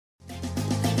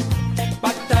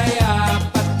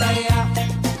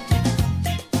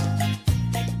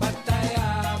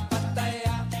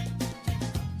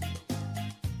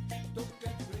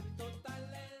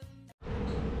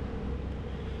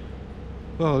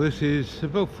Well, this is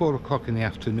about 4 o'clock in the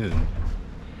afternoon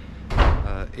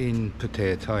in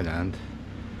Pattaya, Thailand.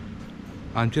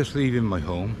 I'm just leaving my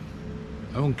home.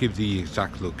 I won't give the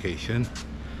exact location,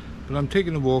 but I'm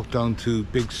taking a walk down to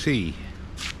Big C.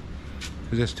 So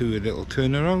let's do a little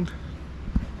turnaround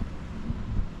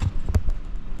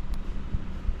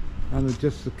and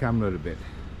adjust the camera a bit.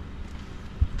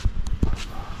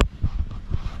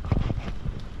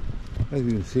 As you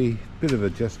can see, a bit of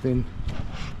adjusting,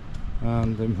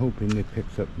 and I'm hoping it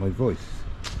picks up my voice.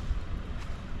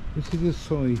 This is the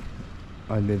soil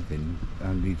I live in,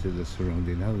 and these are the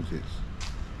surrounding houses.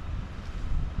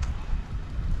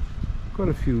 Got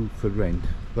a few for rent,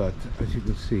 but as you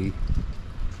can see,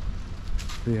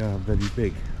 they are very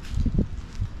big.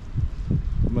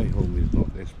 My home is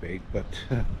not this big, but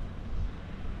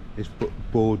it's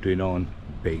bordering on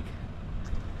big.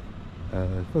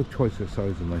 About twice the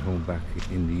size of my home back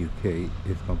in the UK,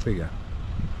 if not bigger.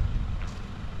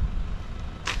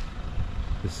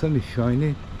 The sun is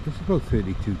shining. It's about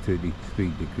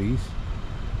 32-33 degrees.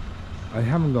 I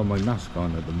haven't got my mask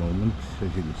on at the moment,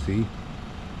 as you can see,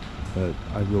 but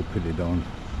I will put it on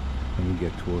when we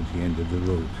get towards the end of the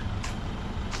road.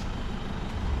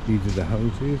 These are the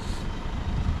houses.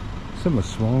 Some are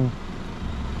small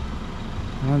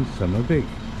and some are big.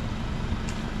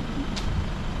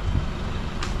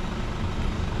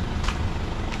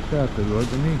 Out the road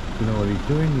to me, you know what he's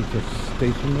doing, he's just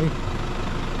stationary.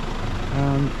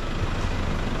 And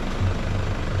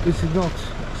this is not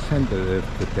centre of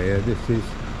Pattaya, this is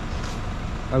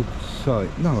outside,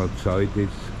 not outside,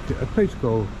 it's a place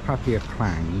called Pattaya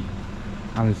Klang,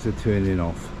 and it's the turning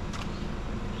off.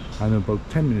 I'm about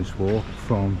 10 minutes walk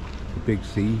from the Big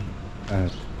C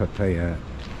at Pattaya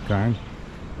Klang,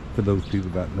 for those people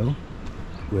that know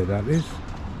where that is.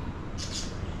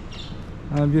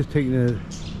 I'm just taking a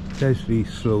fairly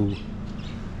slow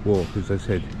walk, as I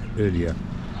said earlier.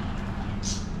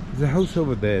 There's a house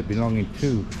over there belonging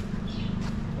to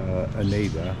a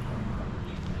neighbour,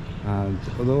 and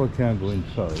although I can't go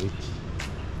inside,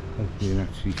 I can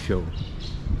actually show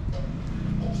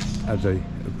as I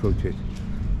approach it.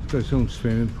 It's got its own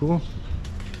swimming pool,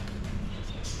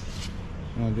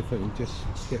 and if I can just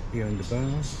get behind the bar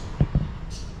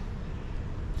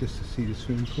just to see the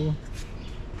swimming pool.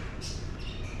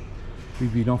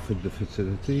 We've been offered the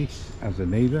facility as a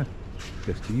neighbour,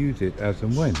 just to use it as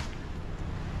and when.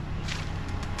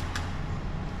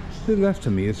 To the left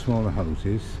of me are smaller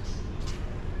houses,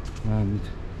 and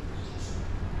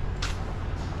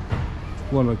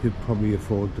one I could probably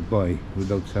afford to buy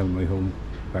without selling my home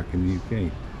back in the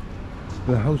UK.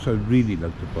 The house I'd really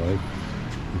like to buy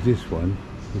is this one,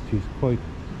 which is quite,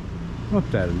 not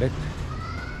derelict,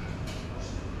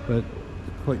 but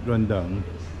quite run down.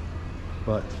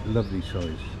 But lovely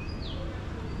size,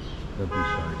 lovely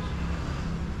size.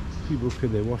 People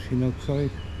put their washing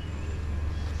outside,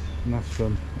 and that's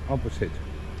from opposite.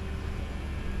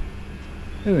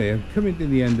 Anyway, I'm coming to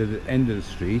the end of the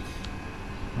street.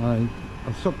 I'll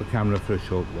stop the camera for a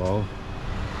short while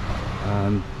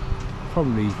and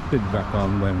probably put it back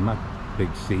on when I'm at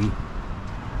Big C,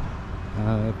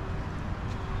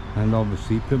 and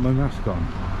obviously put my mask on.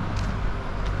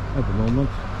 At the moment,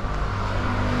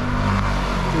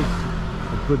 it's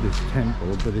a Buddhist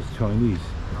temple, but it's Chinese,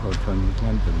 called Chinese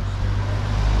lanterns.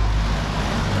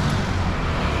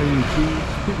 And you see,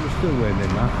 people are still wearing their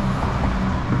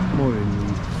masks, more in the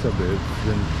suburbs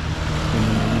than in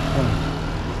the main town.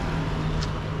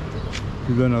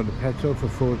 You run out of petrol for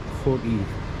 40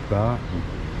 baht,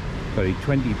 sorry,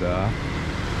 20 baht,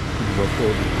 which is about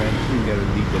 40 pence, you can get a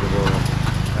litre of oil,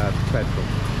 petrol.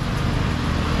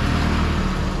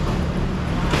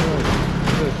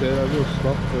 I will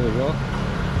stop for a while.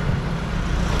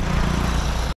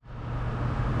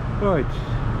 Right,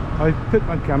 I've put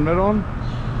my camera on.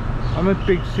 I'm at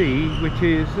Big C, which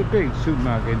is a big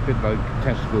supermarket, a bit like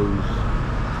Tesco's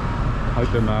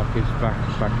hypermarkets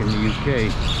back in the UK.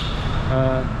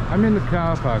 I'm in the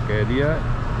car park area.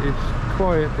 It's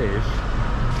quiet-ish.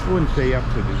 I wouldn't say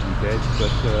absolutely dead,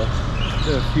 but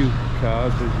there are a few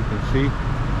cars, as you can see.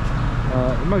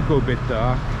 It might go a bit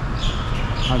dark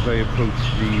as I approach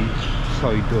the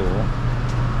side door.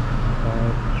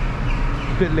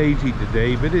 A bit lazy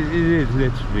today, but it is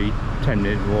literally a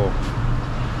 10-minute walk.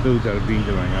 Those that have been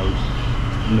to my house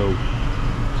know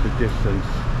the distance,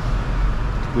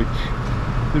 which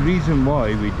the reason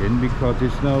why we didn't, because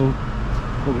it's now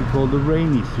what we call the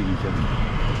rainy season,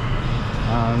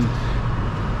 and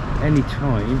any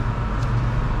time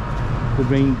the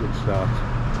rain could start.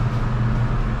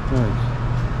 Right.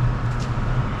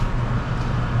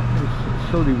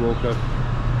 Slowly walk up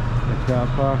the car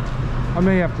park. I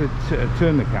may have to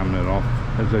turn the camera off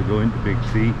as I go into Big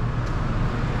C,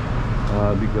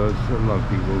 because a lot of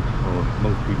people, or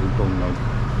most people, don't like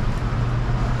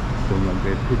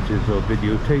their pictures or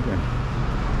video taken.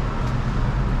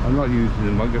 I'm not using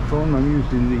the microphone, I'm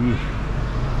using the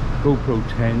GoPro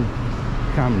 10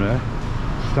 camera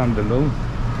standalone,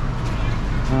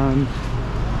 and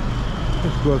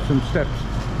let's go up some steps.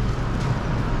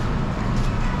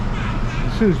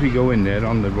 As soon as we go in there,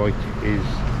 on the right is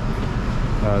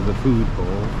the food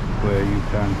hall, where you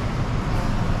can,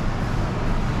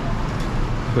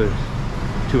 for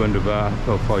 200 baht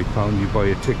or £5, you buy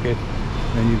a ticket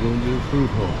and you go into the food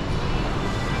hall.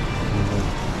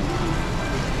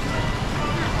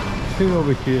 The thing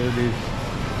over here is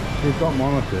they've got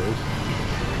monitors,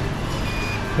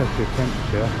 test your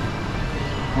temperature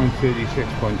on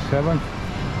 36.7,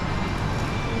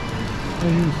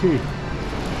 and you can see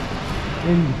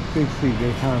in Big C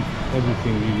they have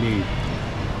everything you need.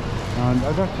 And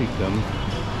I've actually come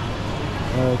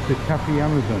to Cafe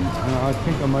Amazon, and I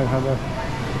think I might have a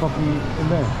coffee in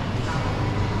there.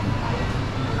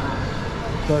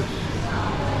 But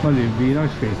might even be an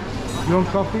ice cream. You want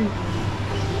coffee?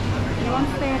 You want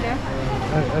to stay there?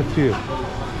 That's you.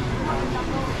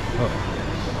 Oh.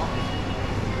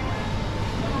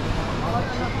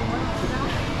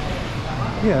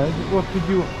 Yeah, what did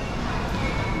you want?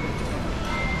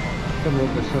 Come on,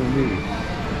 there's some these.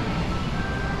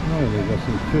 Oh, they've got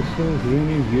some crystals,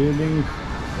 rings, earrings,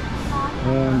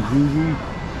 ruby.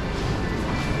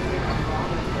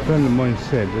 A friend of mine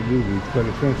said that ruby's quite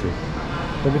expensive.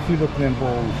 But if you look at them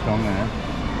balls down there,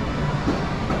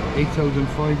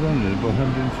 8,500, about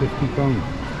 £150.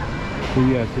 So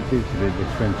yes, it is a bit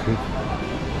expensive.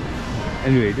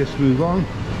 Anyway, let's move on.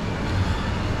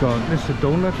 Got Mr.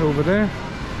 Donut over there.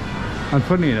 And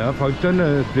funny enough, I've done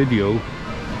a video,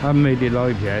 I haven't made it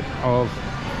live yet, of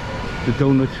the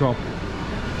donut shop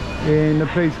in a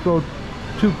place called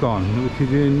Tukon, which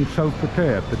is in South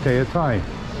Pattaya, Pattaya Thai.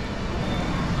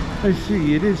 I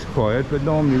see it is quiet, but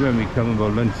normally when we come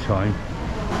about lunchtime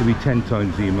there'll be 10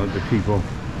 times the amount of people,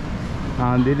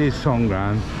 and it is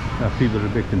Songkran that people are a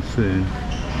bit concerned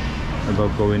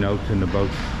about going out and about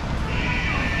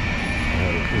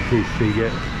in case they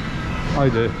get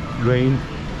either rain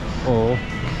or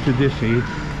traditionally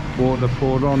water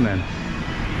poured on them.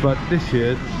 But this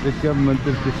year the government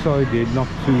has decided not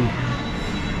to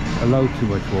allow too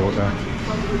much water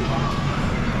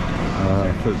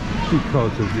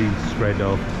because of the spread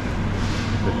of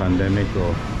the pandemic,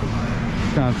 or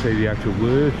can't say the actual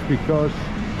words because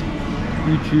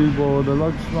YouTube or the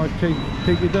likes might take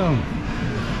it down.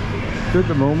 So at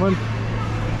the moment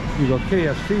you've got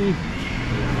KFC.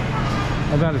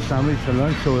 I've had a sandwich for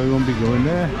lunch, so I won't be going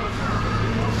there.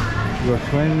 You've got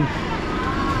Twins.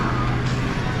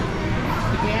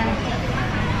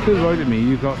 To the right of me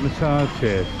you've got massage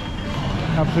chairs,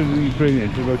 absolutely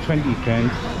brilliant. About 20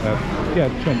 pence,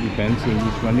 20 pence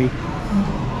English money.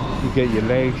 You get your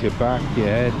legs, your back, your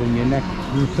head and your neck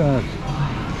massage,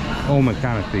 all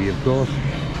mechanically of course.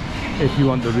 If you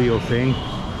want the real thing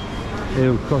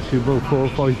it'll cost you about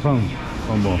 £4 or £5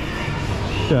 or more.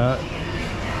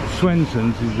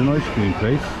 Swenson's is an ice cream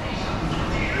place,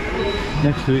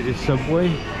 next to it is Subway.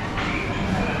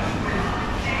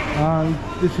 And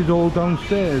this is all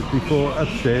downstairs. Before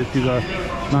upstairs you've got a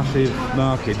massive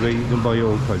market where you can buy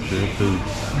all types of food.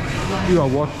 You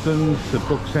got Watson's, the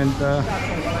book centre,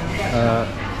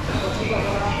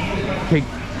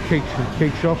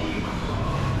 cake shop.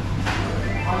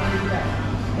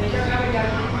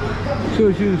 So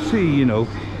as you can see, you know,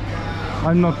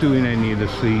 I'm not doing any of the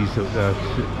sleaze that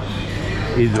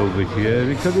is over here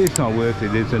because it's not worth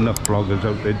it. There's enough bloggers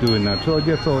out there doing that. So I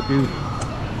just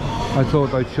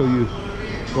thought I'd show you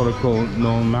what I call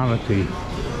normality.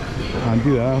 And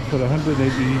yeah, for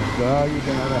 180 you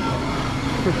can have a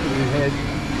push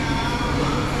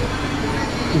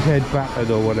his head battered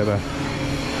or whatever.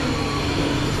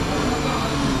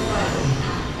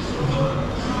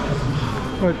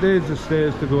 Right, there's the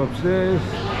stairs to go upstairs,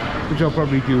 which I'll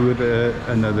probably do at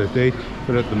another date.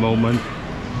 But at the moment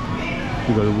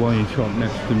we've got a wine shop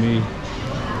next to me,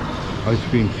 ice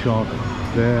cream shop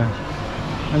there,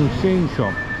 and the same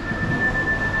shop.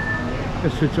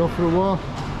 Let's switch off for a while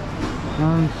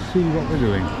and see what we're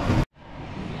doing.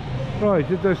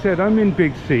 Right, as I said, I'm in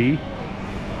Big C.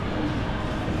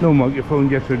 No microphone,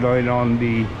 just relying on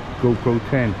the GoPro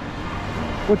 10.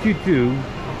 What you do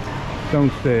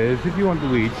downstairs, if you want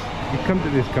to eat, you come to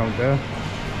this counter,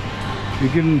 you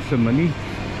give them some money,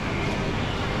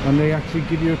 and they actually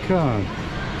give you a card,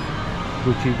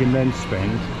 which you can then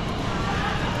spend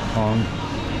on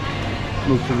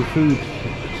most of the food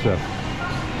stuff.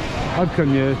 I've come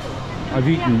here, I've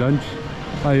eaten lunch,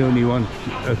 I only want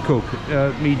a Coke,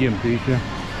 medium please, yeah.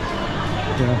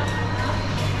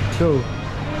 So,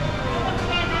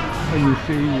 and you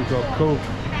see you've got Coke,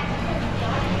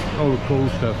 all the cold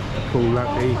stuff, cold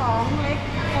latte,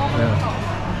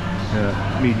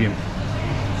 medium.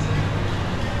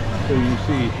 So you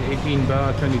see 18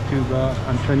 baht, 22 baht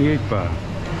and 28 baht.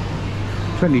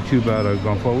 22 baht I've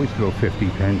gone for, which is about 50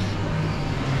 pence.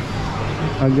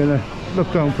 I'm gonna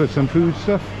look down for some food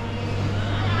stuff.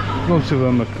 Most of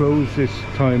them are closed this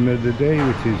time of the day,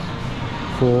 which is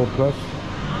 4 plus.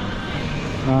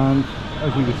 And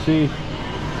as you can see,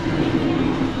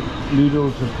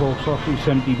 noodles and pork sausage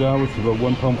 70 baht, which is about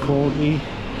 £1.40.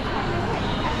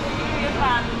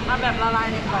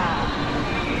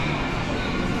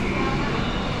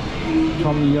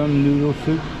 Tom yum noodle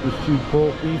soup with stewed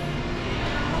pork beef,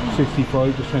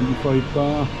 65 to 75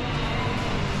 baht.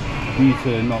 These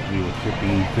are not real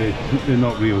chickens, they're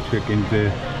not real chickens,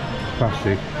 they're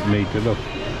plastic made to look,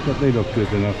 but they look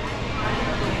good enough.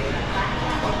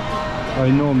 I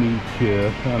normally eat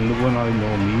here, and the one I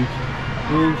normally eat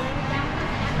is,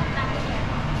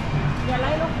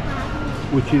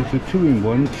 which is the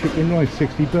 2-in-1 chicken rice,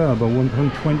 60 baht, about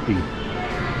 £1.20.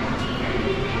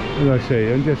 As I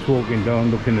say, I'm just walking down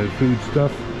looking at food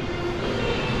stuff.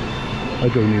 I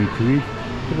don't need to eat,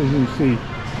 but as you can see,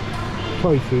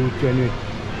 Thai food, genuine.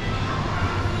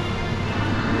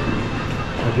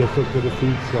 I just looked at the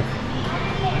food stuff.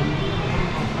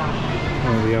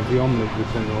 Oh, we have the omelette,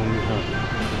 which I normally have.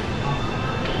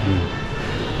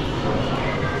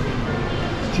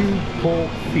 Stewed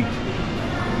pork feet,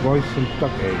 rice and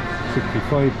duck eggs,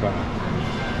 65 baht.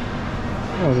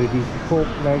 Oh, they do pork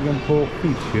leg and pork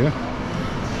feet here.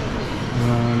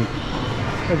 And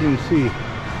as you can see,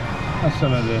 that's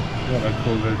some of the, what I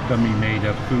call the dummy made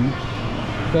up food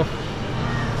stuff.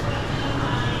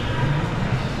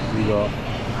 We got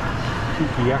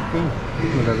sukiyaki,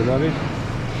 whatever that is.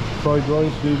 Fried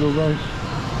rice, noodle rice.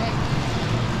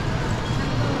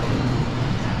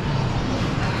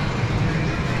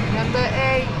 Number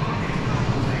 8.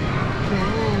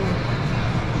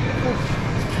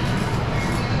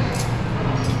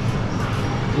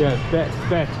 Yeah, bet.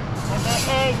 Number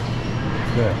 8.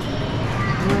 Yeah.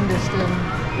 You understand?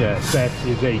 Yeah, bet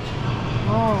is 8.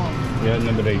 Oh. Yeah,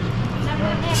 number 8.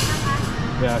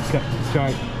 Yeah,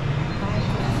 try.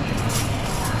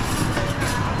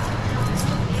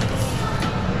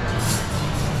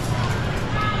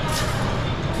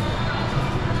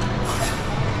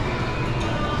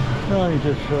 I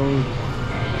just saw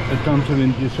a dancer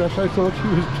in distress. I thought she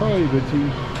was Thai, but she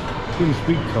didn't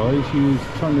speak Thai. She was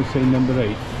trying to say number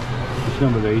 8. It's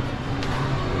number 8.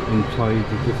 In Thai is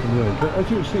a different word. But as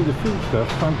you can see, the food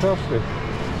stuff's fantastic.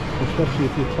 Especially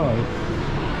if you're Thai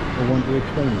or want to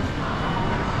experiment.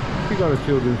 We got a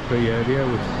children's play area,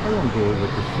 which I won't go over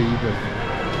to see, but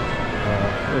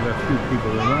there are a few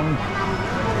people around.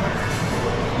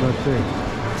 That's it.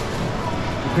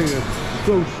 Take a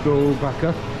slow stroll back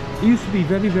up. It used to be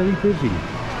very, very busy.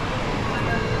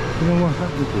 You know what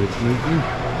happened to it lately?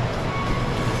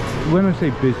 When I say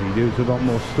busy, there's a lot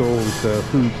more stalls,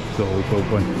 food stalls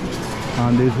open.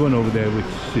 And there's one over there which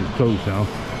is closed now.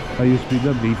 I used to be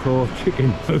lovely for chicken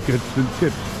nuggets and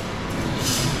chips.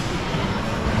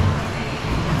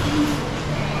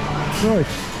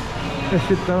 Right, let's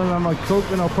sit down on my Coke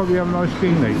and I'll probably have an ice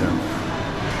cream later.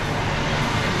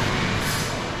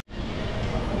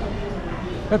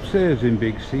 Upstairs in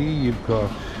Big C, you've got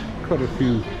quite a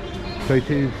few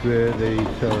places where they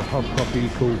sell hot coffee,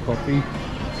 cold coffee.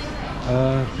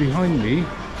 Behind me,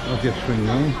 I'll just swing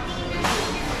round,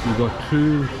 you've got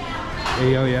True,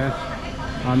 AIS,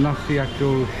 and that's the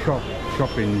actual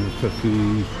shopping for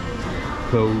food,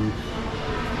 clothes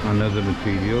and other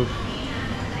materials.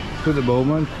 For the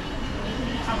moment,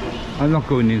 I'm not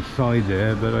going inside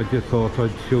there, but I just thought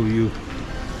I'd show you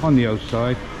on the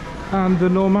outside and the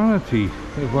normality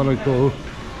of what I call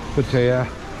Pattaya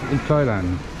in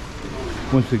Thailand.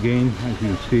 Once again, as you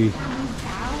can see,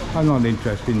 I'm not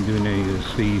interested in doing any of the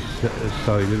sea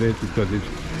side of it because there's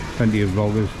plenty of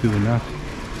vloggers doing that.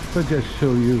 But just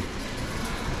show you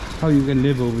how you can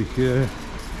live over here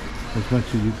as much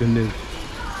as you can live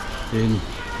in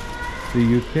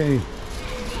the UK.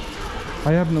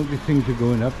 I have noticed things are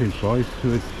going up in price,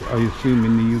 which I assume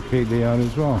in the UK they are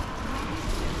as well.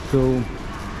 So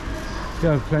you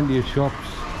have plenty of shops.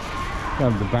 You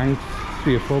have the banks,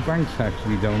 3 or 4 banks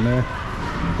actually down there.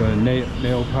 You've got a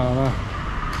nail parlour.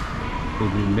 They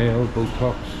do nail,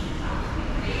 Botox,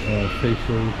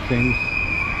 facial things.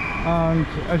 And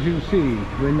as you can see,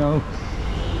 we're now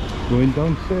going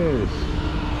downstairs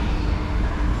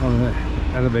on the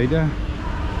elevator.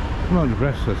 I'm out of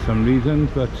breath for some reason,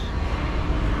 but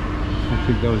I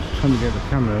think I was trying to get the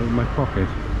camera out of my pocket.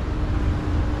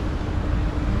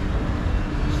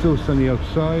 Still sunny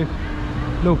outside,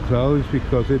 no clouds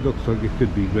because it looks like it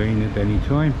could be rain at any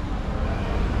time.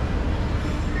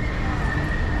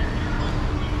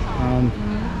 And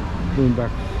going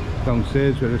back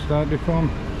downstairs where I started from,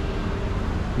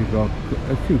 we've got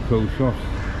a few clothes shops.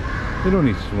 They're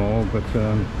only small, but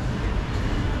they're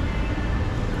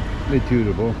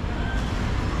durable.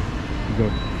 We've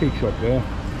got a cake shop there. I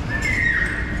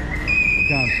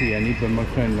can't see any, but my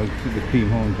friend likes the cream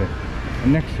horns there.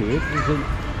 And next to it is an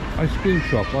ice cream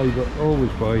shop. I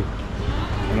always buy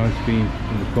an ice cream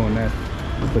in the corner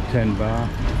for 10 baht.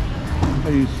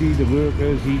 And you see the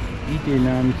workers eating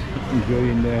and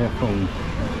enjoying their phones.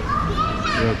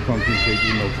 They're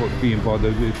concentrating on being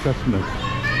bothered with customers.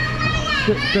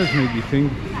 It does make you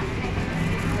think.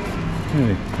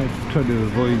 Anyway, I try to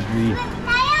avoid the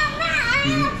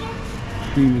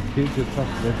screaming kids at the top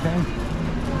of their time.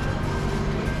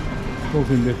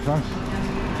 Walking a bit fast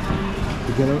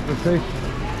to get out the place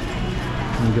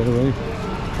and get away.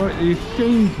 Right, the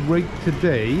exchange rate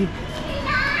today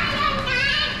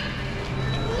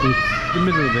is the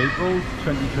middle of April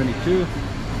 2022,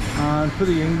 and for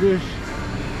the English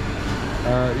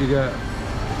you get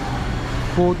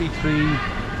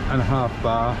 43.5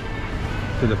 baht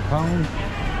to the pound.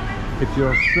 If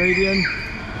you're Australian,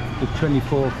 it's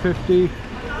 24.50.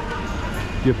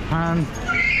 Japan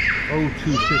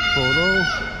 02640,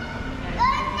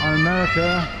 and America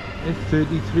is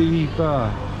 33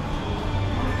 baht.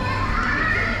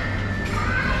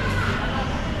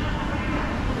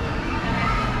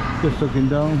 Just looking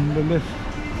down the list,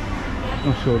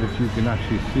 not sure if you can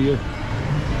actually see it.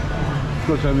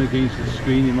 Because I'm against the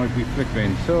screen, it might be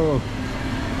flickering, so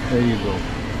there you go.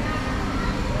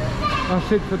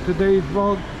 That's it for today's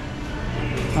vlog,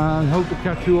 and hope to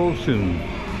catch you all soon.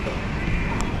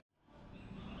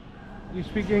 You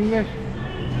speak English?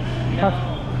 No.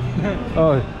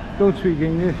 Oh, don't speak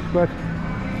English, but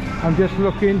I'm just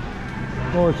looking.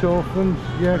 Oh, it's orphans.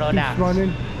 Yeah, keep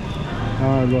smiling.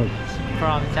 Ah, right.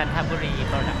 From Chantaburi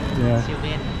product. Yeah.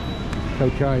 Children.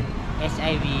 Okay.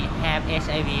 HIV, have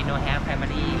HIV, no have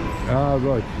family. Ah,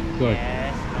 right. Right.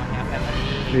 Yes, no have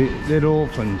family. They're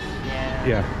orphans. Yeah.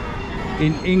 Yeah.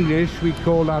 In English, we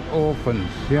call that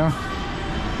orphans. Yeah.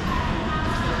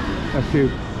 That's you.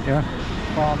 Yeah.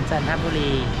 From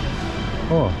Chantaburi.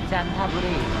 Oh.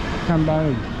 Chantaburi.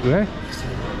 Chantaburi. Where?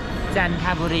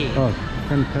 Chantaburi. Oh,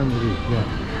 Chantaburi. Yeah.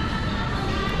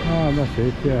 Ah, that's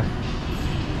it. Yeah.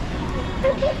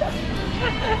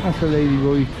 That's a lady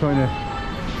boy trying to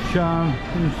charm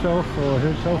himself or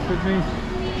herself with me.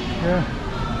 Yeah.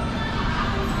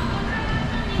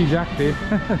 She's active.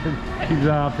 She's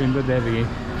laughing, but there we go.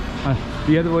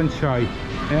 The other one's shy.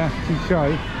 Yeah, she's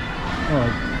shy. Oh.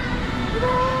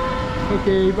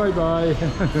 Okay, bye bye.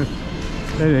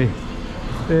 Anyway,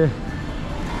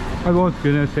 I was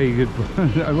gonna say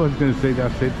goodbye. I was gonna say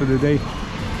that's it for the day,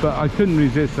 but I couldn't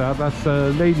resist that. That's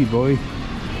a lady boy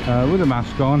with a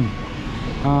mask on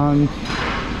and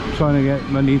trying to get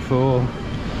money for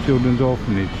children's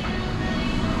orphanage.